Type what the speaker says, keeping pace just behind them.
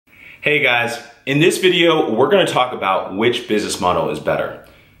Hey guys, in this video, we're gonna talk about which business model is better,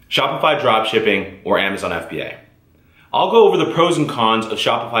 Shopify Dropshipping or Amazon FBA. I'll go over the pros and cons of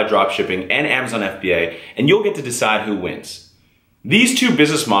Shopify Dropshipping and Amazon FBA, and you'll get to decide who wins. These two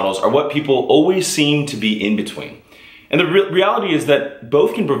business models are what people always seem to be in between. And the reality is that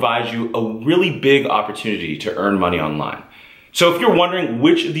both can provide you a really big opportunity to earn money online. So if you're wondering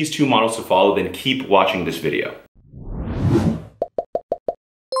which of these two models to follow, then keep watching this video.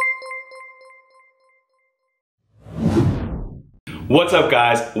 What's up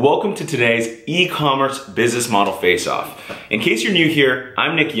guys? Welcome to today's e-commerce business model face-off. In case you're new here,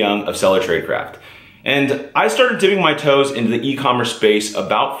 I'm Nick Young of Seller Tradecraft. And I started dipping my toes into the e-commerce space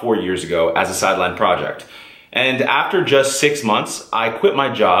about 4 years ago as a sideline project. And after just 6 months, I quit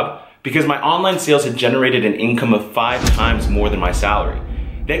my job because my online sales had generated an income of 5 times more than my salary.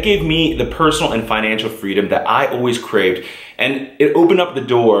 That gave me the personal and financial freedom that I always craved, and it opened up the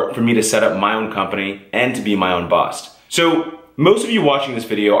door for me to set up my own company and to be my own boss. So most of you watching this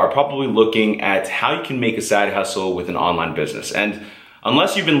video are probably looking at how you can make a side hustle with an online business. And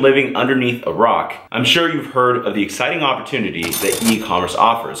unless you've been living underneath a rock, I'm sure you've heard of the exciting opportunities that e-commerce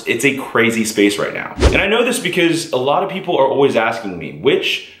offers. It's a crazy space right now. And I know this because a lot of people are always asking me,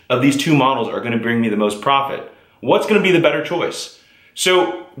 which of these two models are gonna bring me the most profit? What's gonna be the better choice?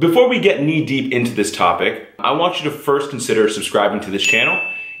 So before we get knee deep into this topic, I want you to first consider subscribing to this channel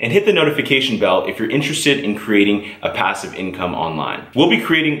and hit the notification bell if you're interested in creating a passive income online. We'll be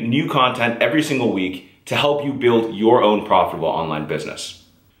creating new content every single week to help you build your own profitable online business.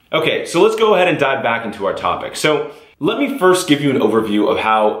 Okay, so let's go ahead and dive back into our topic. So let me first give you an overview of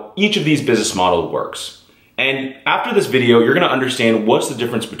how each of these business models works. And after this video, you're gonna understand what's the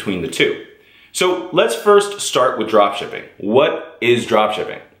difference between the two. So let's first start with dropshipping. What is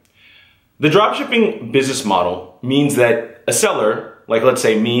dropshipping? The dropshipping business model means that a seller, like let's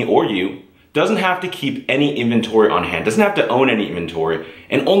say me or you, doesn't have to keep any inventory on hand, doesn't have to own any inventory,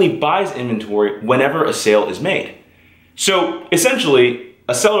 and only buys inventory whenever a sale is made. So essentially,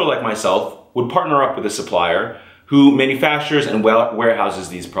 a seller like myself would partner up with a supplier who manufactures and warehouses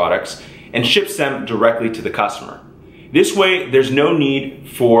these products and ships them directly to the customer. This way, there's no need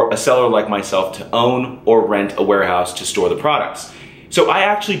for a seller like myself to own or rent a warehouse to store the products. So I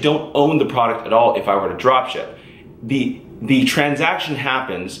actually don't own the product at all if I were to dropship. The transaction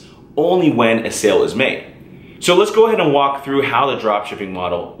happens only when a sale is made. So let's go ahead and walk through how the dropshipping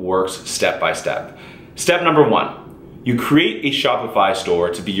model works step by step. Step number 1, you create a Shopify store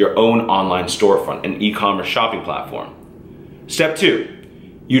to be your own online storefront, an e-commerce shopping platform. Step 2,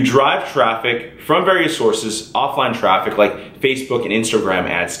 you drive traffic from various sources, offline traffic like Facebook and Instagram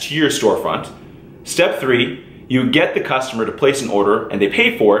ads, to your storefront. Step 3, you get the customer to place an order and they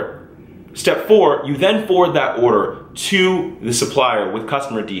pay for it. Step 4, you then forward that order to the supplier with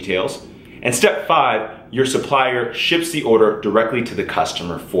customer details. And step 5, your supplier ships the order directly to the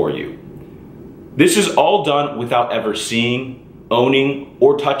customer for you. This is all done without ever seeing, owning,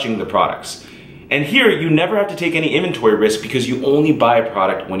 or touching the products. And here, you never have to take any inventory risk because you only buy a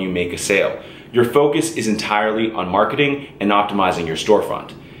product when you make a sale. Your focus is entirely on marketing and optimizing your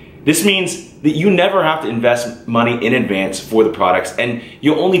storefront. This means that you never have to invest money in advance for the products, and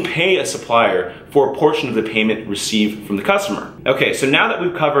you'll only pay a supplier for a portion of the payment received from the customer. Okay, so now that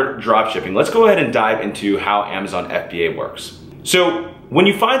we've covered dropshipping, let's go ahead and dive into how Amazon FBA works. So when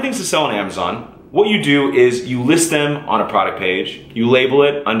you find things to sell on Amazon, what you do is you list them on a product page, you label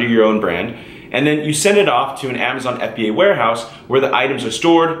it under your own brand, and then you send it off to an Amazon FBA warehouse where the items are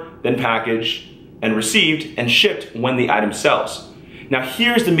stored, then packaged and received and shipped when the item sells. Now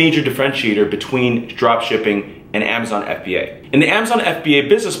here's the major differentiator between dropshipping and Amazon FBA. In the Amazon FBA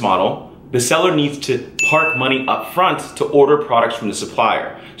business model, the seller needs to park money up front to order products from the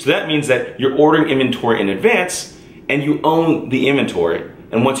supplier. So that means that you're ordering inventory in advance and you own the inventory.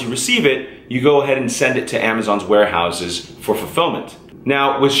 And once you receive it, you go ahead and send it to Amazon's warehouses for fulfillment.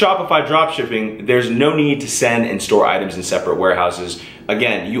 Now with Shopify dropshipping, there's no need to send and store items in separate warehouses.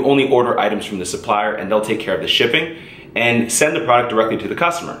 Again, you only order items from the supplier and they'll take care of the shipping and send the product directly to the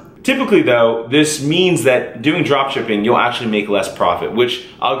customer. Typically though, this means that doing dropshipping, you'll actually make less profit, which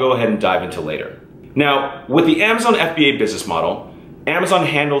I'll go ahead and dive into later. Now, with the Amazon FBA business model, Amazon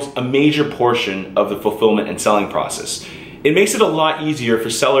handles a major portion of the fulfillment and selling process. It makes it a lot easier for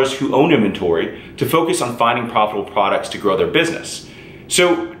sellers who own inventory to focus on finding profitable products to grow their business.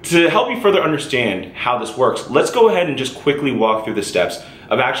 So to help you further understand how this works, let's go ahead and just quickly walk through the steps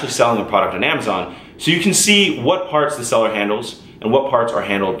of actually selling a product on Amazon so you can see what parts the seller handles and what parts are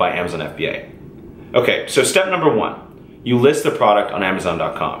handled by Amazon FBA. Okay, so step number 1, you list the product on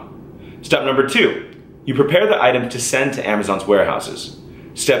Amazon.com. Step number 2, you prepare the item to send to Amazon's warehouses.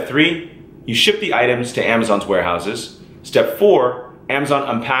 Step 3, you ship the items to Amazon's warehouses. Step 4, Amazon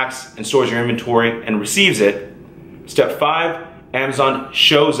unpacks and stores your inventory and receives it. Step 5, Amazon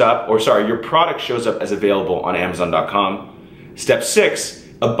your product shows up as available on Amazon.com. Step 6,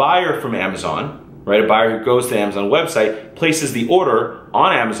 a buyer from Amazon, right? A buyer who goes to the Amazon website, places the order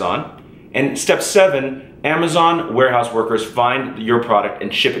on Amazon. And step 7, Amazon warehouse workers find your product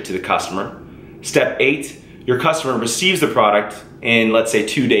and ship it to the customer. Step 8, your customer receives the product in, let's say,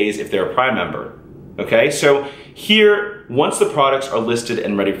 2 days if they're a Prime member. Okay, so here, once the products are listed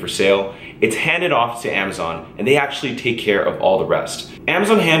and ready for sale, it's handed off to Amazon and they actually take care of all the rest.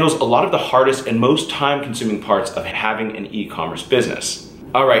 Amazon handles a lot of the hardest and most time-consuming parts of having an e-commerce business.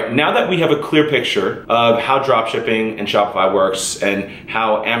 All right, now that we have a clear picture of how dropshipping and Shopify works and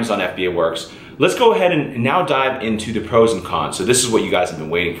how Amazon FBA works, let's go ahead and now dive into the pros and cons. So this is what you guys have been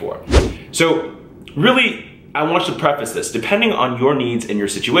waiting for. So really, I want to preface this. Depending on your needs and your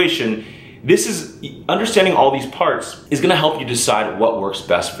situation, understanding all these parts is gonna help you decide what works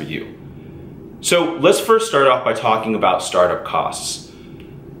best for you. So let's first start off by talking about startup costs.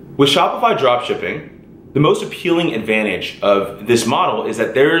 With Shopify Dropshipping, the most appealing advantage of this model is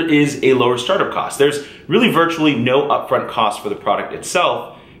that there is a lower startup cost. There's really virtually no upfront cost for the product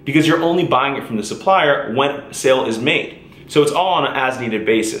itself because you're only buying it from the supplier when a sale is made. So it's all on an as-needed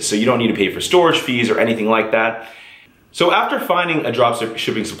basis. So you don't need to pay for storage fees or anything like that. So after finding a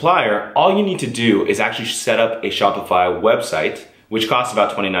dropshipping supplier, all you need to do is actually set up a Shopify website, which costs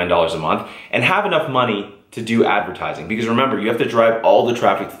about $29 a month, and have enough money to do advertising. Because remember, you have to drive all the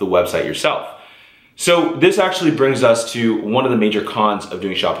traffic to the website yourself. So this actually brings us to one of the major cons of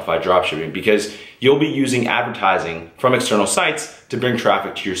doing Shopify dropshipping, because you'll be using advertising from external sites to bring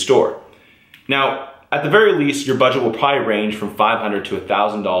traffic to your store. Now, at the very least, your budget will probably range from $500 to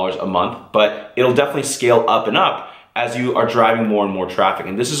 $1,000 a month, but it'll definitely scale up and up as you are driving more and more traffic.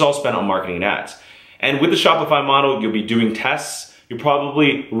 And this is all spent on marketing and ads. And with the Shopify model, you'll be doing tests. You'll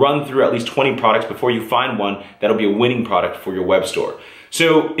probably run through at least 20 products before you find one that'll be a winning product for your web store.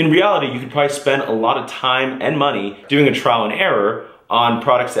 So in reality, you could probably spend a lot of time and money doing a trial and error on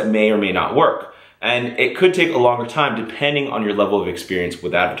products that may or may not work. And it could take a longer time depending on your level of experience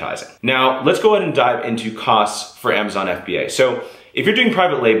with advertising. Now, let's go ahead and dive into costs for Amazon FBA. So if you're doing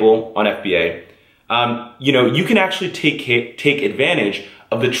private label on FBA, you can actually take advantage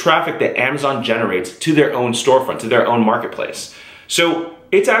of the traffic that Amazon generates to their own storefront, to their own marketplace. So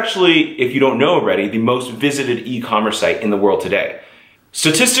it's actually, if you don't know already, the most visited e-commerce site in the world today.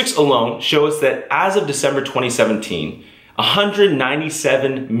 Statistics alone show us that as of December 2017,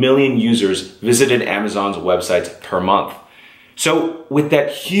 197 million users visited Amazon's websites per month. So with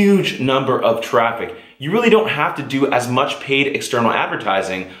that huge number of traffic, you really don't have to do as much paid external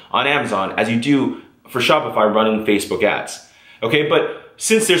advertising on Amazon as you do for Shopify running Facebook ads. Okay, but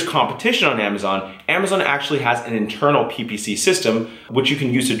since there's competition on Amazon, Amazon actually has an internal PPC system which you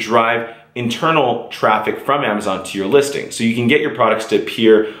can use to drive internal traffic from Amazon to your listing. So you can get your products to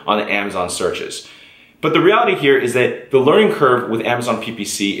appear on the Amazon searches. But the reality here is that the learning curve with Amazon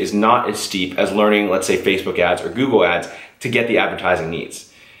PPC is not as steep as learning, let's say, Facebook ads or Google ads to get the advertising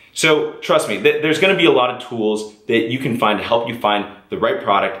needs. So trust me, there's gonna be a lot of tools that you can find to help you find the right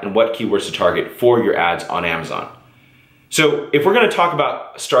product and what keywords to target for your ads on Amazon. So if we're gonna talk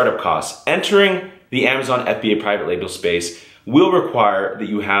about startup costs, entering the Amazon FBA private label space will require that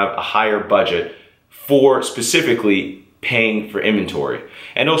you have a higher budget for specifically paying for inventory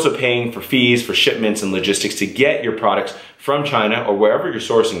and also paying for fees for shipments and logistics to get your products from China or wherever you're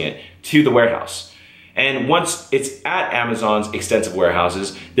sourcing it to the warehouse. And once it's at Amazon's extensive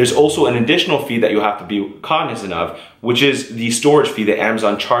warehouses, there's also an additional fee that you'll have to be cognizant of, which is the storage fee that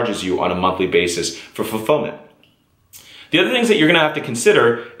Amazon charges you on a monthly basis for fulfillment. The other things that you're gonna have to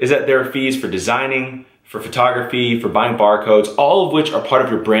consider is that there are fees for designing, for photography, for buying barcodes, all of which are part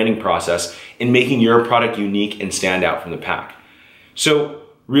of your branding process in making your product unique and stand out from the pack. So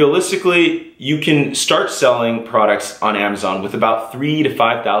realistically, you can start selling products on Amazon with about $3,000 to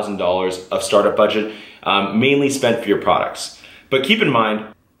 $5,000 of startup budget, mainly spent for your products. But keep in mind,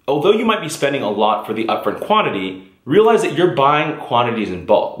 although you might be spending a lot for the upfront quantity, realize that you're buying quantities in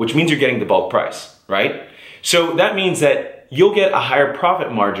bulk, which means you're getting the bulk price, right? So that means that you'll get a higher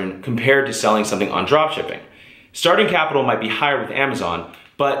profit margin compared to selling something on dropshipping. Starting capital might be higher with Amazon,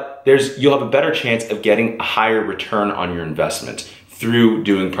 but you'll have a better chance of getting a higher return on your investment through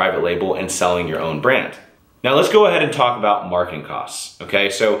doing private label and selling your own brand. Now let's go ahead and talk about marketing costs,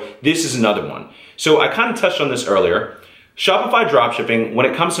 okay? So this is another one. So I kind of touched on this earlier. Shopify dropshipping, when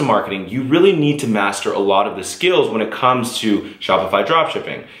it comes to marketing, you really need to master a lot of the skills when it comes to Shopify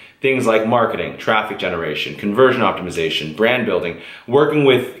dropshipping. Things like marketing, traffic generation, conversion optimization, brand building, working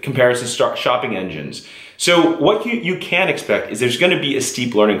with comparison shopping engines. So what you can expect is there's going to be a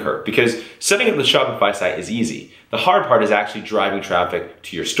steep learning curve, because setting up the Shopify site is easy. The hard part is actually driving traffic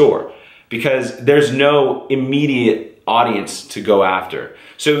to your store, because there's no immediate audience to go after.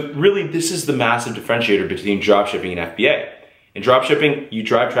 So really, this is the massive differentiator between dropshipping and FBA. In dropshipping, you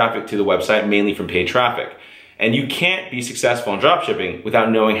drive traffic to the website mainly from paid traffic. And you can't be successful in dropshipping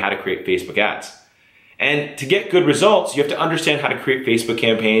without knowing how to create Facebook ads. And to get good results, you have to understand how to create Facebook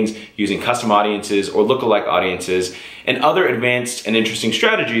campaigns using custom audiences or lookalike audiences and other advanced and interesting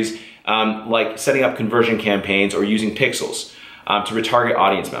strategies like setting up conversion campaigns or using pixels to retarget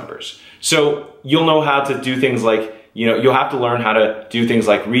audience members. So you'll know how to do things like, you'll have to learn how to do things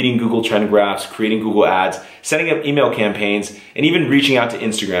like reading Google Trend Graphs, creating Google Ads, setting up email campaigns, and even reaching out to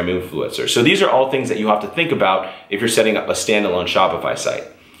Instagram influencers. So these are all things that you have to think about if you're setting up a standalone Shopify site.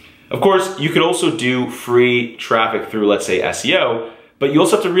 Of course, you could also do free traffic through, let's say, SEO, but you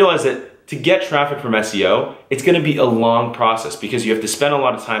also have to realize that to get traffic from SEO, it's gonna be a long process, because you have to spend a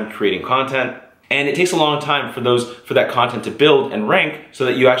lot of time creating content, and it takes a long time for that content to build and rank so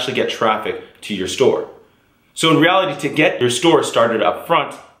that you actually get traffic to your store. So in reality, to get your store started up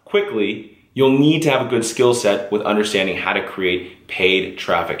front quickly, you'll need to have a good skill set with understanding how to create paid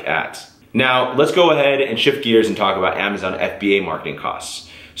traffic ads. Now, let's go ahead and shift gears and talk about Amazon FBA marketing costs.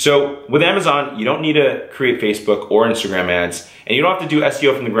 So with Amazon, you don't need to create Facebook or Instagram ads, and you don't have to do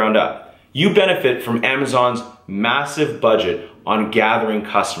SEO from the ground up. You benefit from Amazon's massive budget on gathering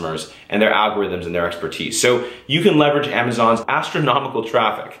customers and their algorithms and their expertise. So you can leverage Amazon's astronomical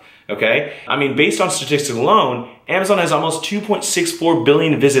traffic. Okay? I mean, based on statistics alone, Amazon has almost 2.64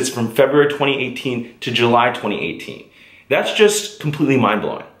 billion visits from February 2018 to July 2018. That's just completely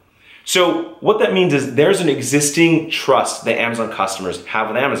mind-blowing. So what that means is there's an existing trust that Amazon customers have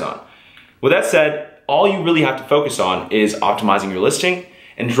with Amazon. With that said, all you really have to focus on is optimizing your listing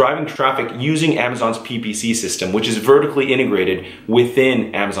and driving traffic using Amazon's PPC system, which is vertically integrated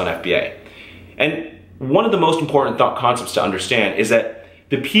within Amazon FBA. And one of the most important concepts to understand is that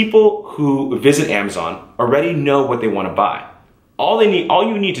the people who visit Amazon already know what they want to buy. All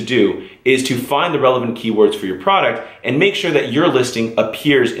you need to do is to find the relevant keywords for your product and make sure that your listing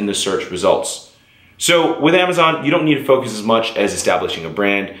appears in the search results. So with Amazon, you don't need to focus as much as establishing a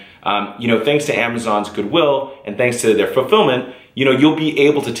brand. Thanks to Amazon's goodwill and thanks to their fulfillment, you'll be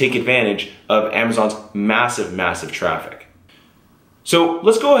able to take advantage of Amazon's massive traffic. So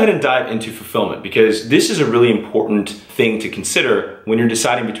let's go ahead and dive into fulfillment, because this is a really important thing to consider when you're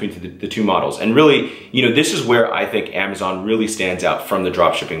deciding between the two models. And really, this is where I think Amazon really stands out from the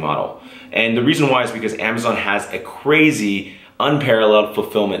dropshipping model. And the reason why is because Amazon has a crazy, unparalleled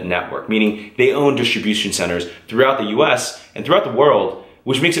fulfillment network, meaning they own distribution centers throughout the US and throughout the world,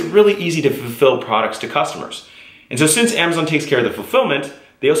 which makes it really easy to fulfill products to customers. And so since Amazon takes care of the fulfillment,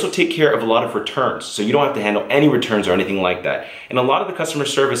 they also take care of a lot of returns, so you don't have to handle any returns or anything like that. And a lot of the customer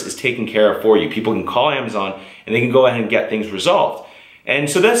service is taken care of for you. People can call Amazon and they can go ahead and get things resolved. And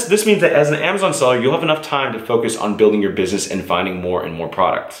so this means that as an Amazon seller, you'll have enough time to focus on building your business and finding more and more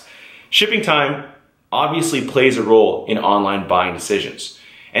products. Shipping time obviously plays a role in online buying decisions.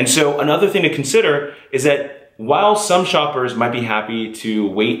 And so another thing to consider is that while some shoppers might be happy to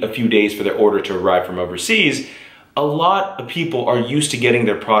wait a few days for their order to arrive from overseas, a lot of people are used to getting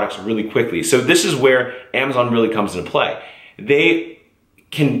their products really quickly. So this is where Amazon really comes into play. They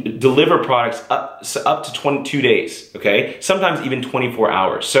can deliver products up to 22 days, okay? Sometimes even 24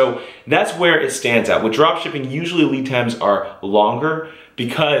 hours. So that's where it stands out. With dropshipping, usually lead times are longer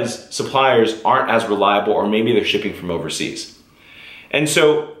because suppliers aren't as reliable, or maybe they're shipping from overseas. And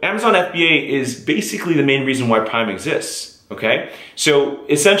so Amazon FBA is basically the main reason why Prime exists. Okay, so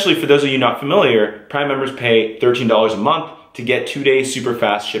essentially, for those of you not familiar, Prime members pay $13 a month to get 2 days super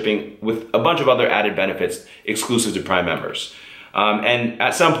fast shipping with a bunch of other added benefits exclusive to Prime members. And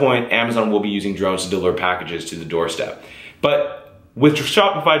at some point, Amazon will be using drones to deliver packages to the doorstep. But with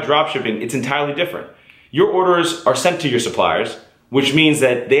Shopify Dropshipping, it's entirely different. Your orders are sent to your suppliers, which means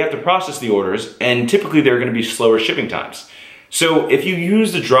that they have to process the orders, and typically there are going to be slower shipping times. So if you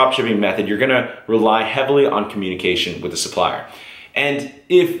use the dropshipping method, you're gonna rely heavily on communication with the supplier. And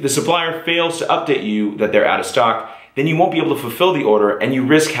if the supplier fails to update you that they're out of stock, then you won't be able to fulfill the order and you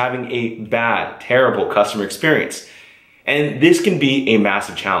risk having a bad, terrible customer experience. And this can be a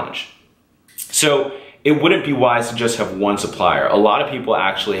massive challenge. So it wouldn't be wise to just have one supplier. A lot of people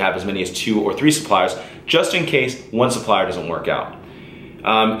actually have as many as 2 or 3 suppliers just in case one supplier doesn't work out.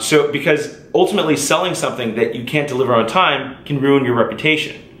 Because ultimately selling something that you can't deliver on time can ruin your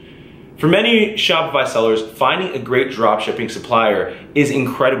reputation. For many Shopify sellers, finding a great dropshipping supplier is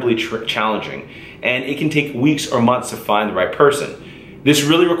incredibly challenging, and it can take weeks or months to find the right person. This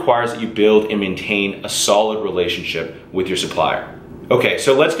really requires that you build and maintain a solid relationship with your supplier. Okay,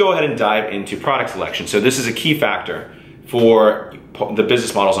 so let's go ahead and dive into product selection. So this is a key factor for the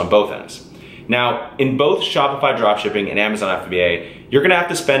business models on both ends. Now, in both Shopify Dropshipping and Amazon FBA, you're gonna have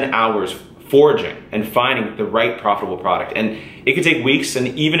to spend hours foraging and finding the right profitable product. And it could take weeks and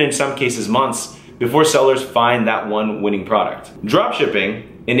even in some cases months before sellers find that one winning product.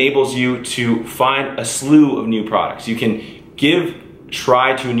 Dropshipping enables you to find a slew of new products. You can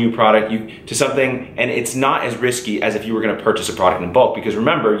try to a new product, to something, and it's not as risky as if you were gonna purchase a product in bulk, because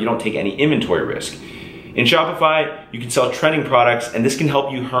remember, you don't take any inventory risk. In Shopify, you can sell trending products, and this can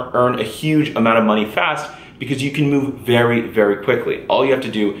help you earn a huge amount of money fast because you can move very, very quickly. All you have to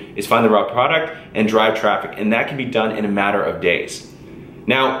do is find the right product and drive traffic, and that can be done in a matter of days.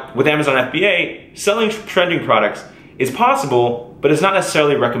 Now, with Amazon FBA, selling trending products is possible, but it's not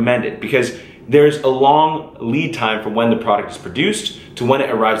necessarily recommended because there's a long lead time from when the product is produced to when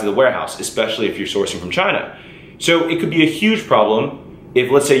it arrives at the warehouse, especially if you're sourcing from China. So it could be a huge problem if,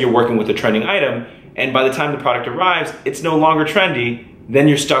 let's say, you're working with a trending item, and by the time the product arrives, it's no longer trendy, then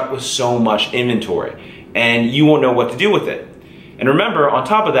you're stuck with so much inventory, and you won't know what to do with it. And remember, on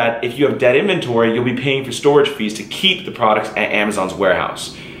top of that, if you have dead inventory, you'll be paying for storage fees to keep the products at Amazon's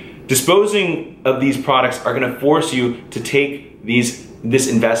warehouse. Disposing of these products are gonna force you to take this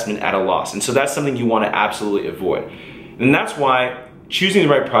investment at a loss. And so that's something you wanna absolutely avoid. And that's why choosing the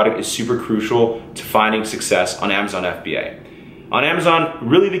right product is super crucial to finding success on Amazon FBA. On Amazon,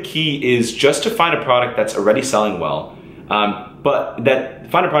 really the key is just to find a product that's already selling well, but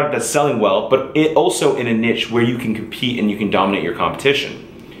it also in a niche where you can compete and you can dominate your competition.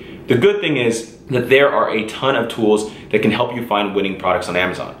 The good thing is that there are a ton of tools that can help you find winning products on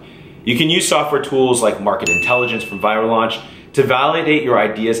Amazon. You can use software tools like Market Intelligence from Viral Launch to validate your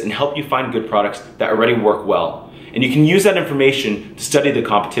ideas and help you find good products that already work well. And you can use that information to study the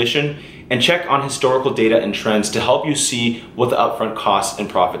competition and check on historical data and trends to help you see what the upfront costs and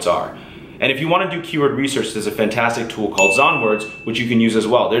profits are. And if you want to do keyword research, there's a fantastic tool called Zonwords, which you can use as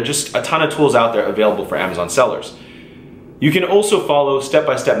well. There are just a ton of tools out there available for Amazon sellers. You can also follow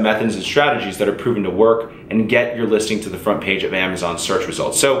step-by-step methods and strategies that are proven to work and get your listing to the front page of Amazon's search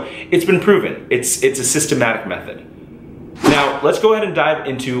results. So it's been proven. It's a systematic method. Now, let's go ahead and dive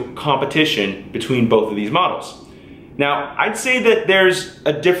into competition between both of these models. Now, I'd say that there's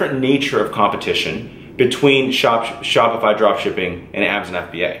a different nature of competition between Shopify Dropshipping and Amazon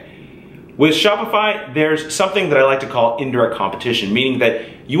FBA. With Shopify, there's something that I like to call indirect competition, meaning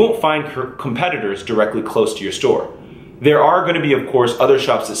that you won't find competitors directly close to your store. There are going to be, of course, other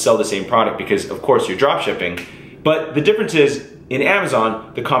shops that sell the same product because, of course, you're dropshipping. But the difference is, in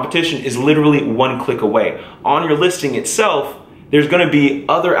Amazon, the competition is literally one click away. On your listing itself, there's going to be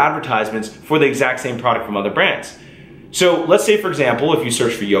other advertisements for the exact same product from other brands. So let's say, for example, if you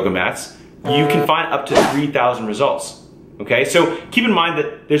search for yoga mats, you can find up to 3,000 results. Okay, so keep in mind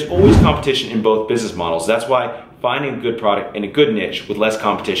that there's always competition in both business models. That's why finding a good product in a good niche with less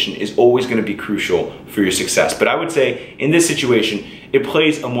competition is always going to be crucial for your success. But I would say in this situation, it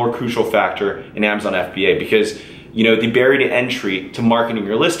plays a more crucial factor in Amazon FBA because the barrier to entry to marketing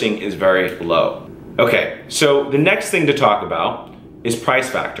your listing is very low. Okay, so the next thing to talk about is price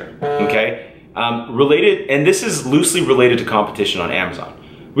factor. Okay, and this is loosely related to competition on Amazon.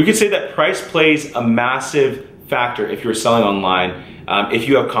 We could say that price plays a massive factor if you're selling online, if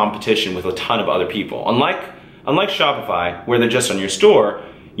you have competition with a ton of other people. Unlike Shopify, where they're just on your store,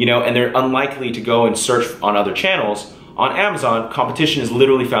 and they're unlikely to go and search on other channels, on Amazon, competition is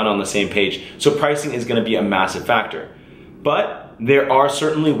literally found on the same page, so pricing is gonna be a massive factor. But there are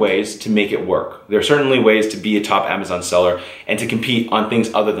certainly ways to make it work. There are certainly ways to be a top Amazon seller and to compete on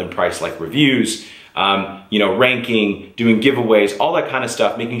things other than price, like reviews, ranking, doing giveaways, all that kind of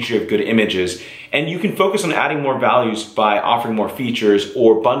stuff, making sure you have good images. And you can focus on adding more values by offering more features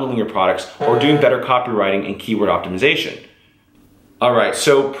or bundling your products or doing better copywriting and keyword optimization. All right,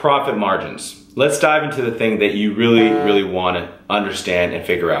 so profit margins. Let's dive into the thing that you really want to understand and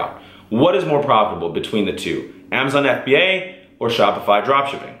figure out. What is more profitable between the two, Amazon FBA or Shopify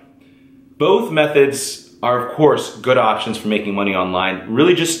Dropshipping? Both methods are, of course, good options for making money online,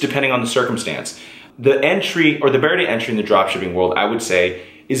 really just depending on the circumstance. The barrier to entry in the dropshipping world, I would say,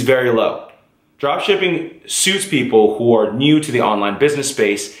 is very low. Dropshipping suits people who are new to the online business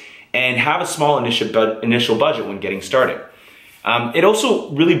space and have a small initial budget when getting started. It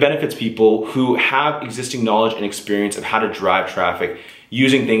also really benefits people who have existing knowledge and experience of how to drive traffic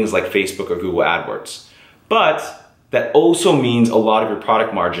using things like Facebook or Google AdWords. But that also means a lot of your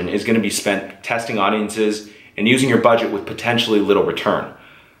product margin is going to be spent testing audiences and using your budget with potentially little return.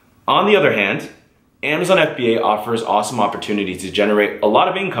 On the other hand, Amazon FBA offers awesome opportunities to generate a lot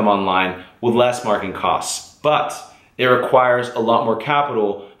of income online with less marketing costs, but it requires a lot more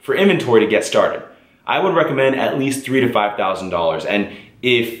capital for inventory to get started. I would recommend at least $3,000 to $5,000, and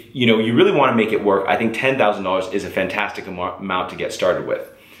if you really want to make it work, I think $10,000 is a fantastic amount to get started with.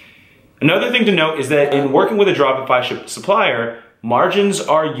 Another thing to note is that in working with a Shopify supplier, margins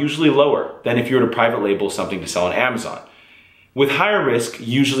are usually lower than if you were to private label something to sell on Amazon. With higher risk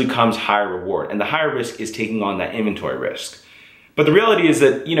usually comes higher reward, and the higher risk is taking on that inventory risk. But the reality is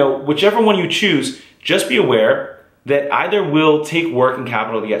that, whichever one you choose, just be aware that either will take work and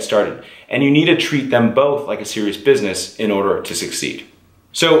capital to get started, and you need to treat them both like a serious business in order to succeed.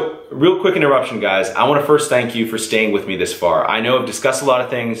 So, real quick interruption, guys. I want to first thank you for staying with me this far. I know I've discussed a lot of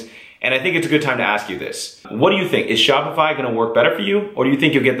things, and I think it's a good time to ask you this. What do you think? Is Shopify going to work better for you, or do you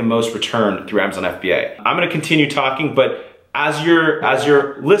think you'll get the most return through Amazon FBA? I'm going to continue talking, but as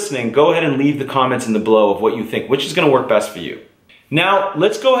you're listening, go ahead and leave the comments in the below of what you think, which is going to work best for you. Now,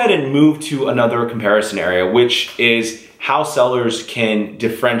 let's go ahead and move to another comparison area, which is how sellers can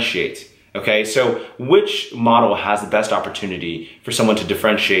differentiate. Okay, so which model has the best opportunity for someone to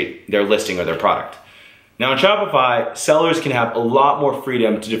differentiate their listing or their product? Now, in Shopify, sellers can have a lot more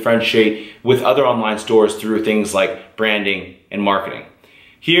freedom to differentiate with other online stores through things like branding and marketing.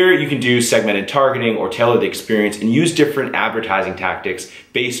 Here, you can do segmented targeting or tailor the experience and use different advertising tactics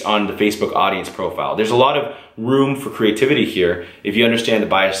based on the Facebook audience profile. There's a lot of room for creativity here if you understand the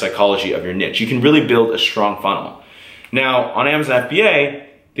buyer psychology of your niche. You can really build a strong funnel. Now, on Amazon FBA,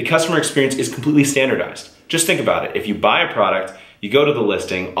 the customer experience is completely standardized. Just think about it. If you buy a product, you go to the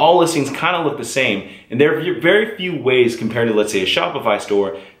listing, all listings kind of look the same, and there are very few ways compared to, let's say, a Shopify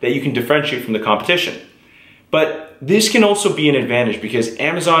store that you can differentiate from the competition. But this can also be an advantage because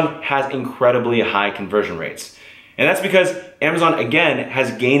Amazon has incredibly high conversion rates. And that's because Amazon, again,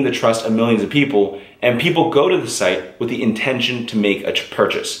 has gained the trust of millions of people, and people go to the site with the intention to make a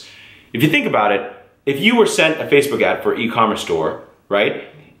purchase. If you think about it, if you were sent a Facebook ad for an e-commerce store, right,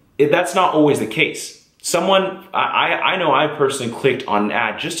 that's not always the case. I know I personally clicked on an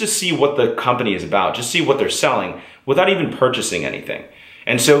ad just to see what the company is about, just see what they're selling without even purchasing anything.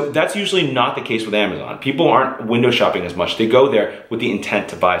 And so that's usually not the case with Amazon. People aren't window shopping as much. They go there with the intent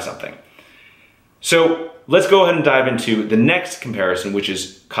to buy something. So let's go ahead and dive into the next comparison, which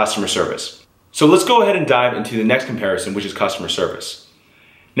is customer service.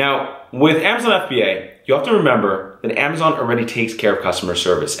 Now, with Amazon FBA, you have to remember that Amazon already takes care of customer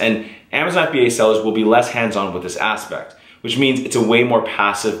service, and Amazon FBA sellers will be less hands-on with this aspect, which means it's a way more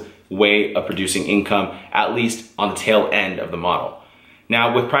passive way of producing income, at least on the tail end of the model.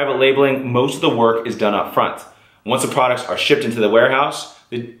 Now, with private labeling, most of the work is done up front. Once the products are shipped into the warehouse,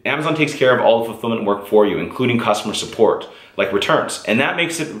 Amazon takes care of all the fulfillment work for you, including customer support, like returns, and that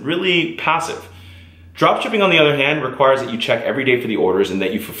makes it really passive. Dropshipping, on the other hand, requires that you check every day for the orders and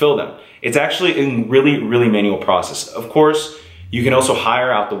that you fulfill them. It's actually a really, really manual process. Of course, you can also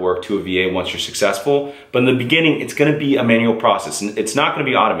hire out the work to a VA once you're successful, but in the beginning, it's gonna be a manual process and it's not gonna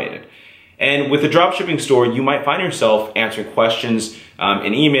be automated. And with a dropshipping store, you might find yourself answering questions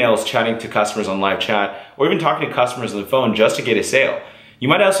in emails, chatting to customers on live chat, or even talking to customers on the phone just to get a sale. You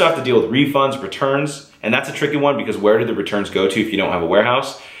might also have to deal with refunds, returns, and that's a tricky one because where do the returns go to if you don't have a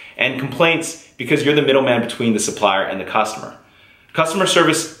warehouse? And complaints because you're the middleman between the supplier and the customer. Customer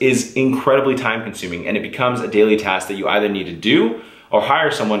service is incredibly time consuming and it becomes a daily task that you either need to do or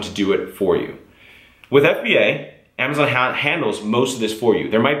hire someone to do it for you. With FBA, Amazon handles most of this for you.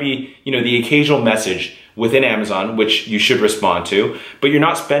 There might be, the occasional message within Amazon, which you should respond to, but you're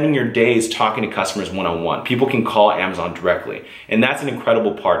not spending your days talking to customers one-on-one. People can call Amazon directly, and that's an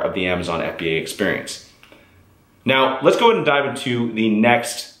incredible part of the Amazon FBA experience. Now, let's go ahead and dive into the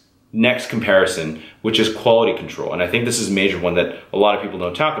next comparison, which is quality control. And I think this is a major one that a lot of people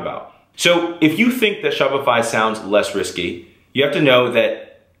don't talk about. So if you think that Shopify sounds less risky, you have to know that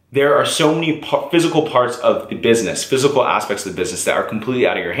there are so many physical parts of the business, physical aspects of the business that are completely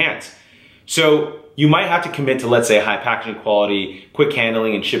out of your hands. So you might have to commit to, let's say, high packaging quality, quick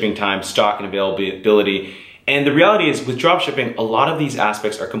handling and shipping time, stock and availability. And the reality is with dropshipping, a lot of these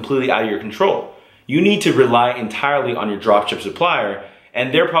aspects are completely out of your control. You need to rely entirely on your dropship supplier,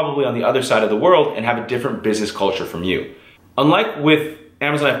 and they're probably on the other side of the world and have a different business culture from you. Unlike with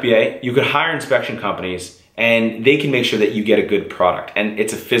Amazon FBA, you could hire inspection companies and they can make sure that you get a good product and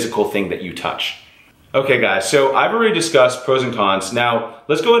it's a physical thing that you touch. Okay guys, so I've already discussed pros and cons. Now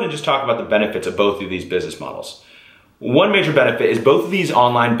let's go ahead and just talk about the benefits of both of these business models. One major benefit is both of these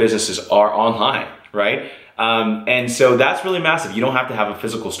online businesses are online, right? And so that's really massive. You don't have to have a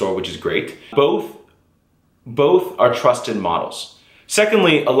physical store, which is great. Both are trusted models.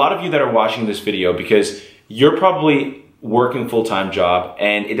 Secondly, a lot of you that are watching this video, because you're probably working full-time job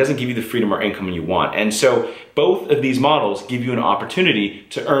and it doesn't give you the freedom or income you want. And so both of these models give you an opportunity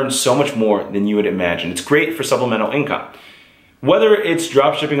to earn so much more than you would imagine. It's great for supplemental income. Whether it's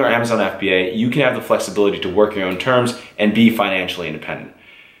dropshipping or Amazon FBA, you can have the flexibility to work your own terms and be financially independent.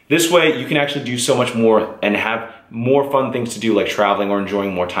 This way, you can actually do so much more and have more fun things to do, like traveling or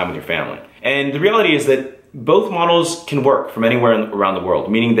enjoying more time with your family. And the reality is that both models can work from anywhere around the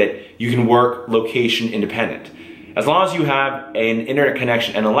world, meaning that you can work location independent. As long as you have an internet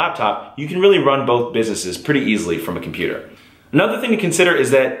connection and a laptop, you can really run both businesses pretty easily from a computer. Another thing to consider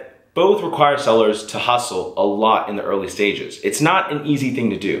is that both require sellers to hustle a lot in the early stages. It's not an easy thing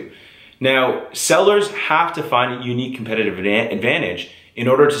to do. Now, sellers have to find a unique competitive advantage in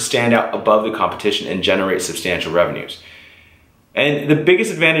order to stand out above the competition and generate substantial revenues. And the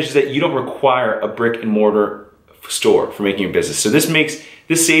biggest advantage is that you don't require a brick and mortar store for making your business. So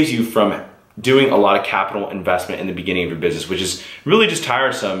this saves you from doing a lot of capital investment in the beginning of your business, which is really just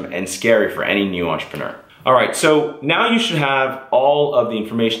tiresome and scary for any new entrepreneur. All right, so now you should have all of the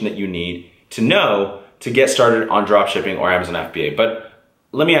information that you need to know to get started on dropshipping or Amazon FBA. But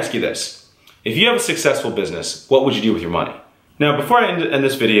let me ask you this. If you have a successful business, what would you do with your money? Now, before I end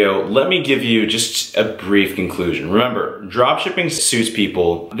this video, let me give you just a brief conclusion. Remember, dropshipping suits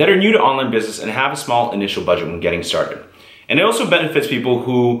people that are new to online business and have a small initial budget when getting started. And it also benefits people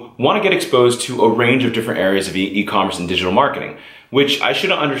who want to get exposed to a range of different areas of e-commerce and digital marketing, which I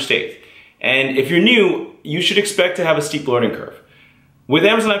shouldn't understate. And if you're new, you should expect to have a steep learning curve. With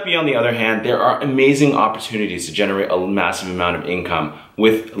Amazon FBA, on the other hand, there are amazing opportunities to generate a massive amount of income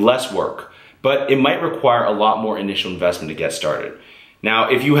with less work, but it might require a lot more initial investment to get started.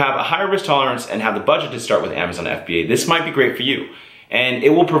 Now, if you have a higher risk tolerance and have the budget to start with Amazon FBA, this might be great for you. And it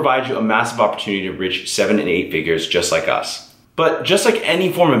will provide you a massive opportunity to reach 7 and 8 figures just like us. But just like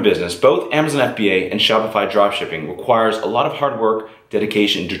any form of business, both Amazon FBA and Shopify Dropshipping requires a lot of hard work,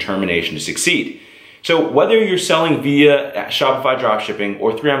 dedication, and determination to succeed. So whether you're selling via Shopify Dropshipping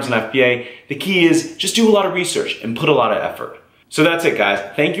or through Amazon FBA, the key is just do a lot of research and put a lot of effort. So that's it, guys.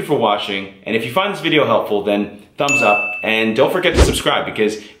 Thank you for watching. And if you find this video helpful, then thumbs up, and don't forget to subscribe,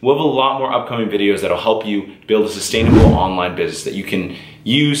 because we'll have a lot more upcoming videos that'll help you build a sustainable online business that you can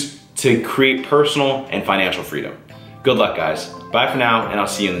use to create personal and financial freedom. Good luck, guys. Bye for now, and I'll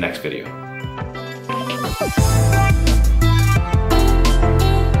see you in the next video.